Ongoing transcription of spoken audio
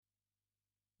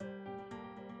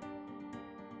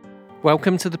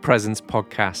Welcome to the Presence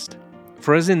Podcast.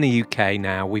 For us in the UK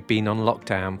now, we've been on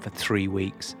lockdown for 3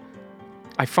 weeks.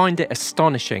 I find it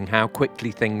astonishing how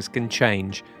quickly things can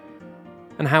change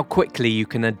and how quickly you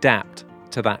can adapt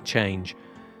to that change.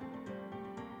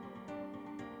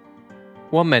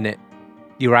 1 minute,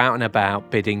 you're out and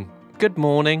about bidding good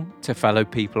morning to fellow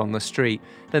people on the street.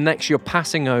 The next, you're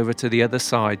passing over to the other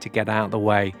side to get out of the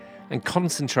way and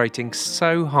concentrating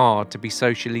so hard to be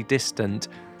socially distant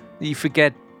that you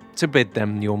forget to bid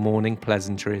them your morning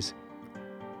pleasantries.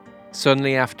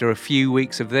 Suddenly, after a few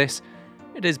weeks of this,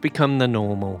 it has become the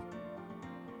normal.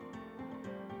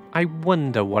 I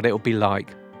wonder what it'll be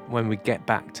like when we get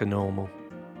back to normal.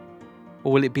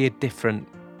 Or will it be a different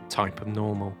type of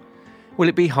normal? Will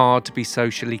it be hard to be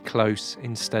socially close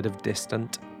instead of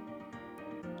distant?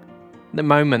 At the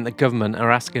moment, the government are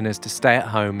asking us to stay at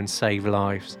home and save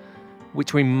lives,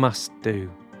 which we must do.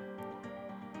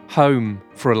 Home,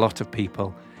 for a lot of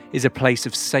people, is a place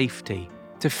of safety.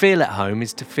 To feel at home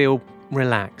is to feel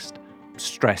relaxed,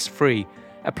 stress-free,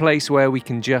 a place where we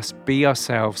can just be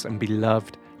ourselves and be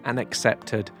loved and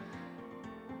accepted.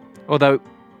 Although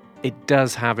it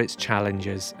does have its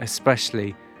challenges,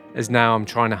 especially as now I'm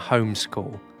trying to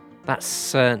homeschool. That's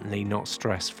certainly not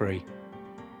stress-free.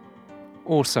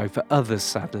 Also, for others,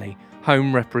 sadly,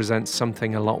 home represents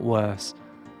something a lot worse.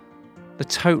 The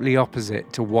totally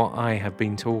opposite to what I have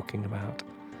been talking about.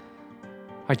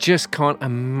 I just can't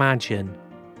imagine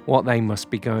what they must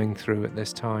be going through at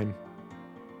this time.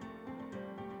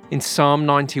 In Psalm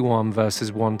 91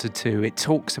 verses 1 to 2, it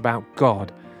talks about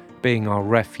God being our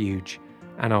refuge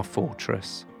and our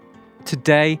fortress.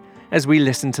 Today, as we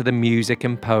listen to the music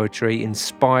and poetry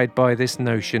inspired by this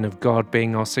notion of God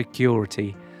being our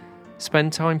security,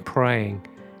 spend time praying,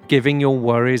 giving your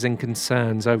worries and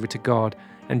concerns over to God,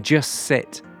 and just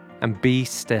sit and be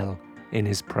still in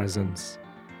His presence.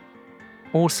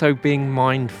 Also being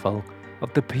mindful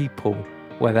of the people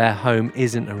where their home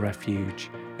isn't a refuge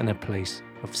and a place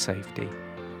of safety.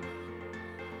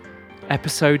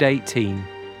 Episode 18,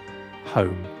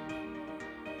 Home.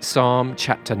 Psalm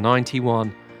chapter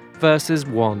 91, verses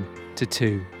 1 to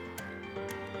 2.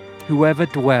 Whoever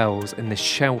dwells in the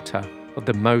shelter of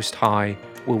the Most High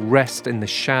will rest in the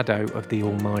shadow of the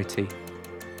Almighty.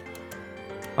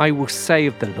 I will say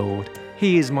of the Lord,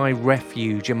 He is my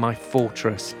refuge and my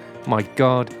fortress, my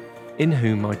God, in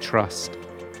whom I trust.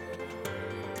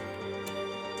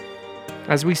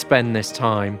 As we spend this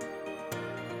time,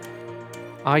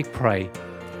 I pray,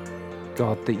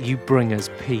 God, that you bring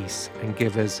us peace and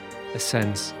give us a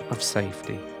sense of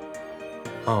safety.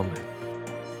 Amen.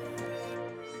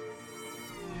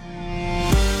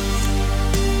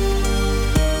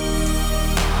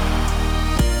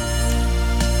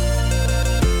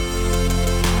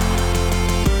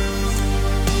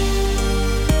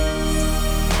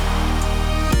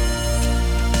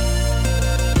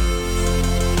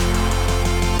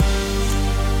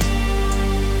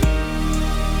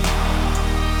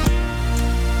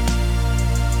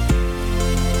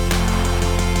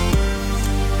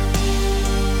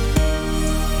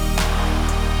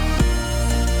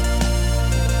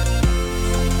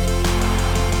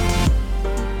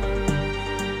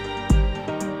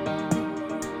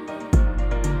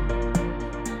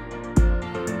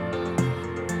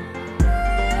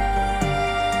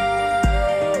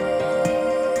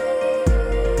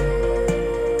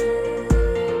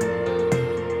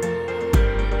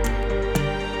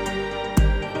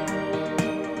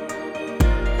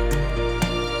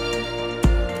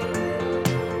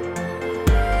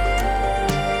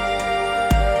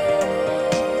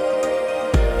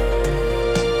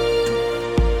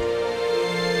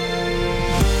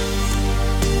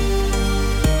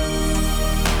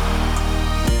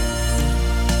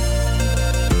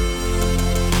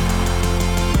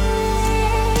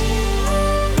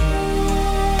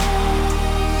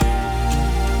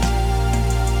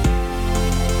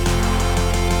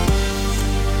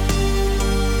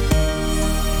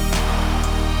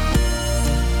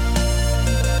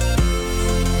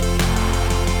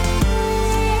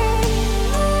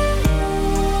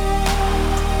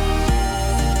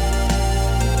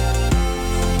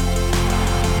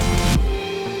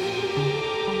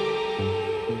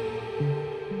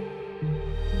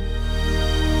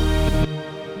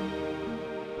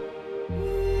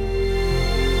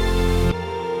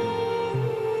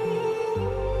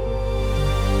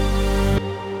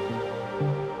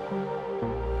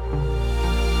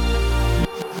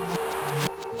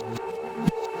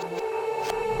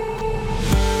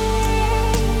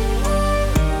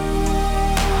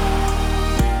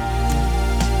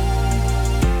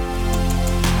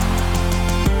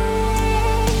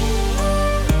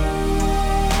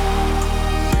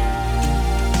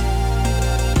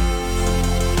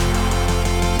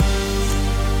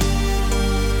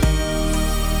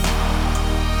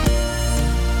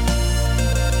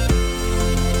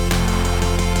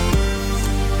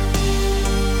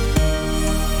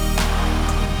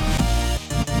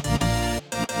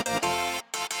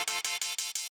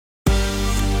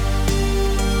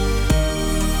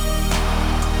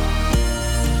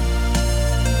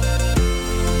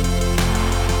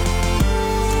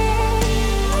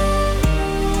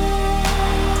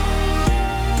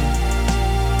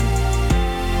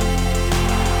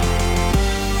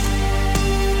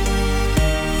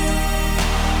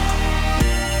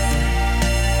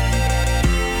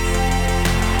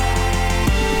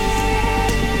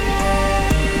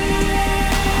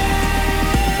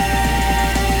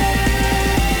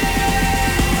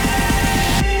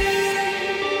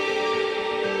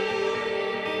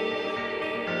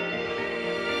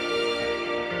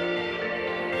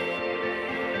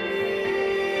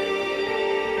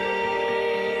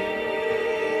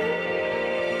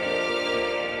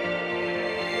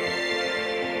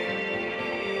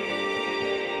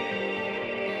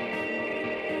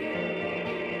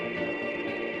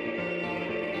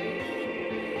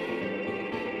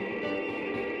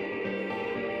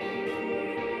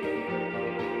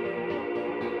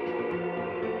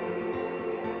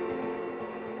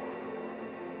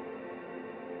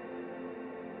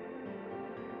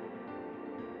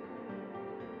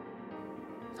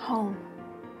 Home,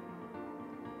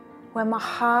 where my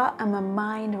heart and my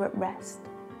mind are at rest,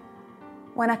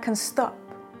 when I can stop,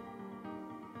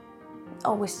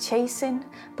 always chasing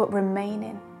but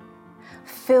remaining,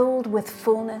 filled with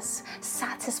fullness,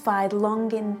 satisfied,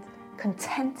 longing,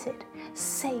 contented,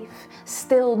 safe,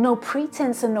 still, no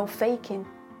pretense and no faking.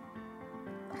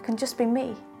 I can just be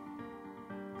me,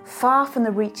 far from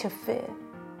the reach of fear,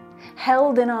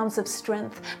 held in arms of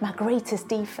strength, my greatest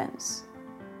defense.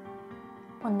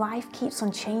 When life keeps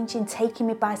on changing, taking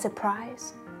me by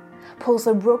surprise, pulls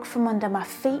the rug from under my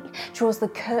feet, draws the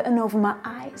curtain over my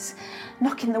eyes,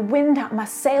 knocking the wind out my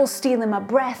sails, stealing my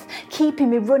breath, keeping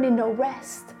me running no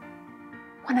rest.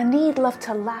 When I need love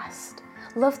to last,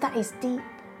 love that is deep.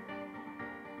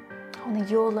 Only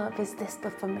your love is this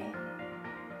love for me.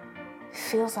 It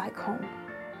feels like home.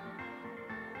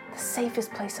 The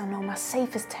safest place I know, my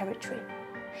safest territory.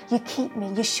 You keep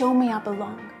me, you show me I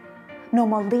belong. No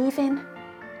more leaving,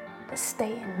 but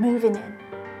staying, moving in.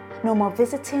 No more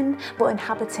visiting, but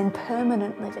inhabiting,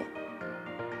 permanent living.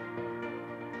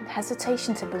 And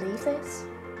hesitation to believe this?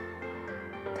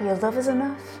 That your love is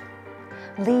enough?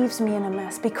 Leaves me in a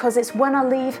mess, because it's when I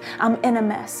leave, I'm in a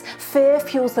mess. Fear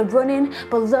fuels the running,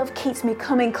 but love keeps me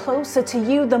coming closer to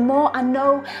you. The more I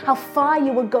know how far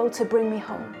you will go to bring me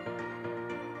home,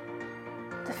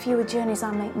 the fewer journeys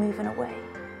I make moving away.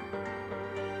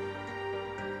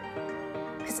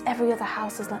 Because every other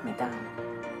house has let me down,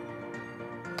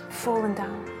 fallen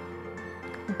down,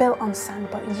 built on sand,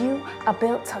 but you are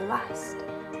built to last.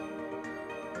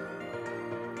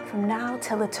 From now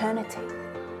till eternity.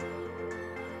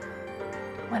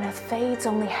 When earth fades,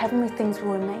 only heavenly things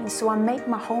will remain. So I make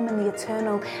my home in the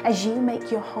eternal as you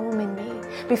make your home in me.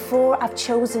 Before I've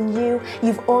chosen you,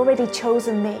 you've already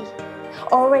chosen me.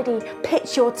 Already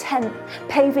pitched your tent,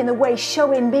 paving the way,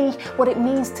 showing me what it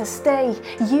means to stay.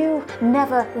 You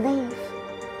never leave.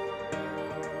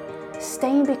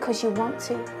 Staying because you want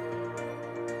to,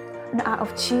 not out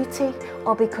of duty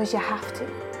or because you have to.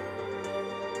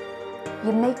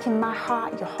 You're making my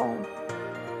heart your home.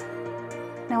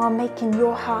 Now I'm making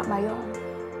your heart my own.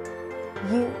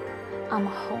 You are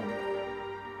my home.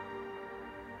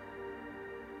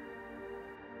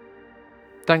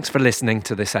 Thanks for listening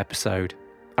to this episode.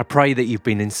 I pray that you've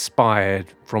been inspired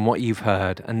from what you've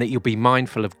heard and that you'll be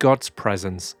mindful of God's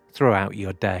presence throughout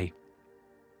your day.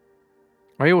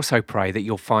 I also pray that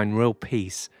you'll find real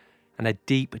peace and a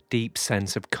deep, deep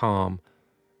sense of calm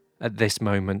at this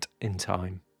moment in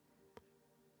time.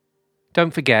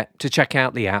 Don't forget to check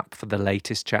out the app for the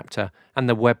latest chapter and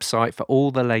the website for all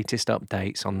the latest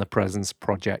updates on the Presence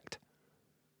Project.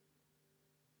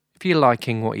 If you're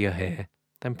liking what you hear,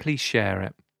 then please share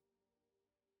it.